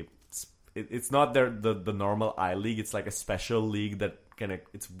a. It's not the normal I League. It's like a special league that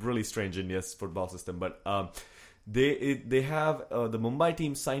it's really strange India's football system. But they have the Mumbai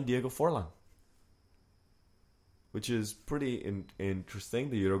team signed Diego Forlan, which is pretty interesting.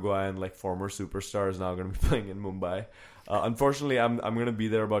 The Uruguayan former superstar is now going to be playing in Mumbai. Unfortunately, I'm going to be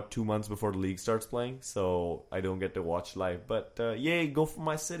there about 2 months before the league starts playing, so I don't get to watch live. But yay, go for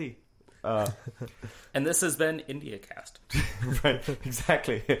my city. And this has been IndiaCast. Right,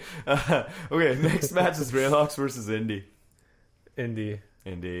 exactly. Okay, next match is Railhawks versus Indy. Indy.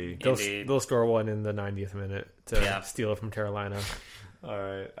 Indy. They'll score one in the 90th minute to steal it from Carolina. All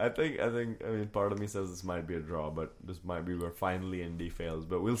right. I mean, part of me says this might be a draw, but this might be where finally Indy fails.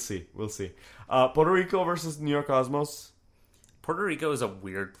 But we'll see. Puerto Rico versus New York Cosmos. Puerto Rico is a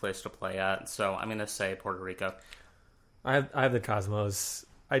weird place to play at, so I'm going to say Puerto Rico. I have the Cosmos.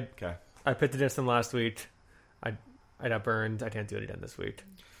 Okay. I picked against them last week. I got burned. I can't do it again this week.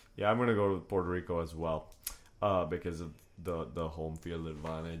 Yeah, I'm going to go to Puerto Rico as well because of the home field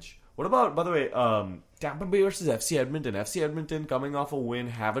advantage. What about, by the way, Tampa Bay versus FC Edmonton? FC Edmonton coming off a win,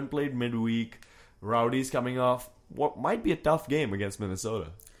 haven't played midweek. Rowdies coming off what might be a tough game against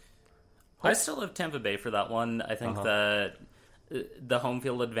Minnesota. I still have Tampa Bay for that one. I think that the home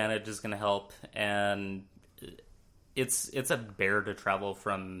field advantage is going to help, and it's a bear to travel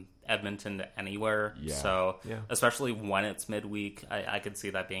from Edmonton to anywhere. Yeah. So, especially when it's midweek, I could see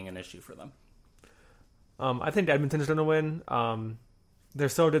that being an issue for them. I think Edmonton's going to win. They're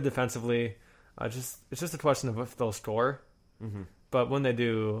so good defensively. It's just a question of if they'll score. Mm-hmm. But when they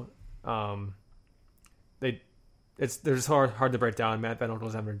do, they're just hard to break down. Matt Van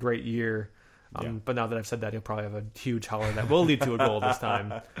Oekel's having a great year. But now that I've said that, he'll probably have a huge holler that will lead to a goal this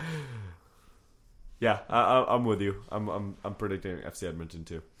time. Yeah, I'm with you. I'm predicting FC Edmonton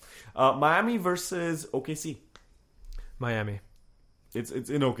too. Miami versus OKC. Miami. It's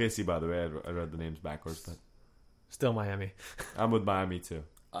in OKC, by the way. I read the names backwards, but still Miami. I'm with Miami too.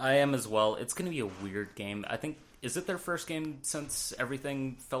 I am as well. It's going to be a weird game. I think, is it their first game since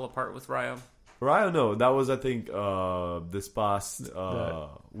everything fell apart with Rayo? Rio, no, that was I think this past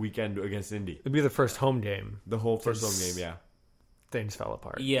weekend against Indy. It'd be the first home game. The whole first home game, yeah. Things fell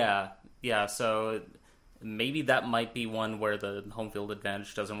apart. Yeah. So maybe that might be one where the home field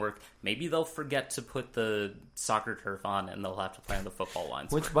advantage doesn't work. Maybe they'll forget to put the soccer turf on and they'll have to play on the football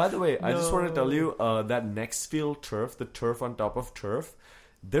lines. Which, by the way, I just want to tell you that next field turf, the turf on top of turf,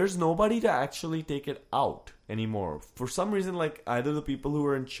 there's nobody to actually take it out anymore. For some reason, like either the people who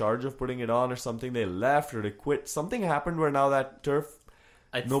were in charge of putting it on or something, they left or they quit. Something happened where now that turf,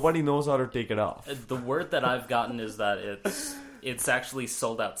 nobody knows how to take it off. The word that I've gotten is that it's actually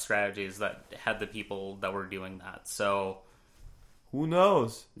sold out strategies that had the people that were doing that. So who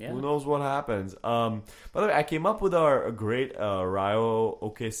knows? Yeah. Who knows what happens? By the way, I came up with our great Rio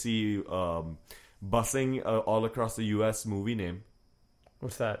OKC busing all across the U.S. movie name.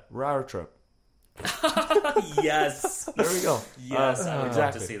 What's that? Rio Trip. yes. There we go. Yes, I would love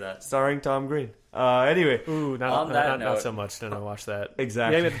exactly. to see that. Starring Tom Green. Anyway. Ooh, not so much. Then I watch that.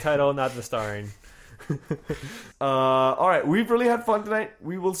 Exactly. Yeah, the title, not the starring. All right, we've really had fun tonight.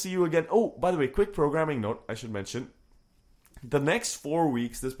 We will see you again. Oh, by the way, quick programming note I should mention. The next 4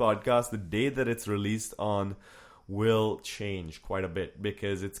 weeks, this podcast, the day that it's released on, will change quite a bit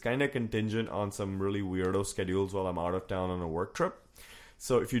because it's kind of contingent on some really weirdo schedules while I'm out of town on a work trip.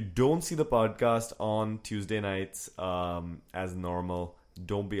 So if you don't see the podcast on Tuesday nights as normal,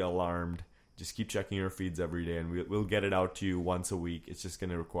 don't be alarmed. Just keep checking your feeds every day, and we'll get it out to you once a week. It's just going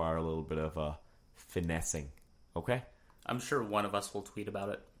to require a little bit of finessing. Okay? I'm sure one of us will tweet about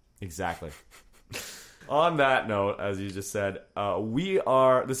it. Exactly. On that note, as you just said,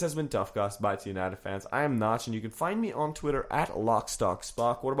 this has been Toughcast by United Fans. I am Notch, and you can find me on Twitter at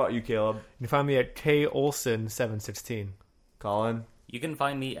LockstockSpock. What about you, Caleb? You can find me at KOlson716. Colin? You can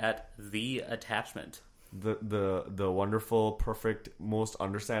find me at The Attachment. The wonderful, perfect, most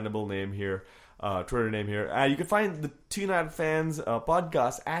understandable name here, Twitter name here. You can find the Two United Fans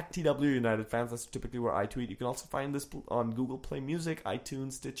podcast at TW United Fans. That's typically where I tweet. You can also find this on Google Play Music,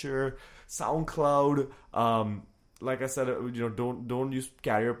 iTunes, Stitcher, SoundCloud. Like I said, don't use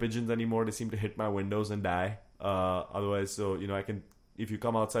carrier pigeons anymore. They seem to hit my windows and die. Otherwise, so I can. If you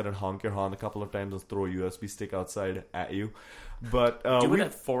come outside and honk your horn a couple of times, I'll throw a USB stick outside at you. But do it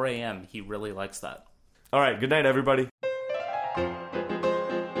at 4 a.m. He really likes that. All right. Good night, everybody.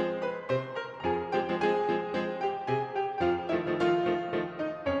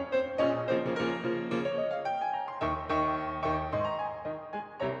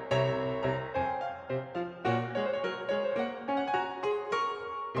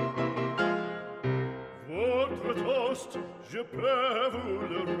 Je peux vous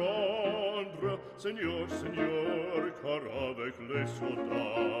le rendre, Seigneur, Seigneur, car avec les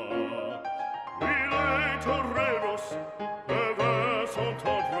soldats, oui, les toreros peuvent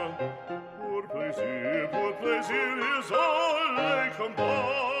s'entendre. Pour plaisir, ils ont les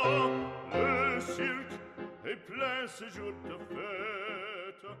combats. Le cirque est plein ce jour de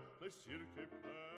fête, le cirque est plein.